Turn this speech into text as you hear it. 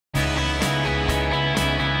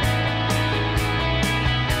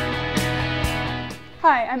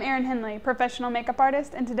Hi, I'm Erin Hendley, professional makeup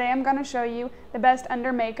artist, and today I'm going to show you the best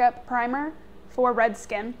under makeup primer for red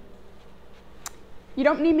skin. You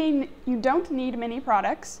don't need many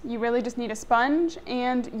products. You really just need a sponge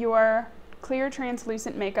and your clear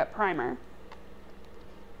translucent makeup primer.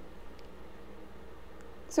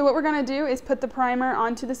 So what we're going to do is put the primer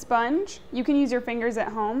onto the sponge. You can use your fingers at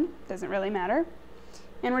home, doesn't really matter.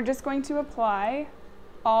 And we're just going to apply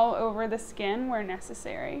all over the skin where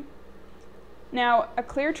necessary. Now, a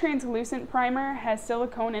clear translucent primer has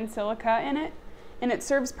silicone and silica in it, and it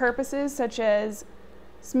serves purposes such as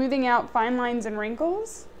smoothing out fine lines and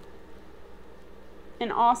wrinkles, and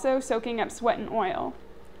also soaking up sweat and oil.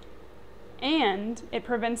 And it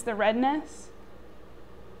prevents the redness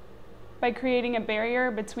by creating a barrier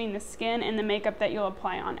between the skin and the makeup that you'll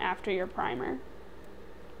apply on after your primer.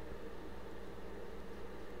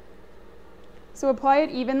 So apply it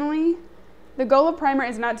evenly. The goal of primer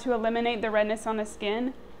is not to eliminate the redness on the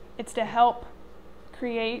skin, it's to help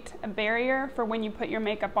create a barrier for when you put your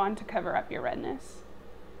makeup on to cover up your redness.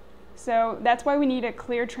 So that's why we need a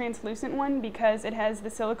clear translucent one, because it has the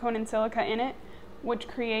silicone and silica in it, which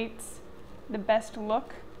creates the best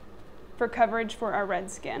look for coverage for our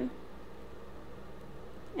red skin.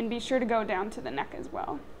 And be sure to go down to the neck as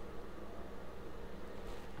well.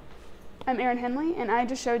 I'm Erin Hendley, and I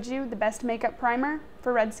just showed you the best makeup primer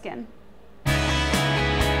for red skin.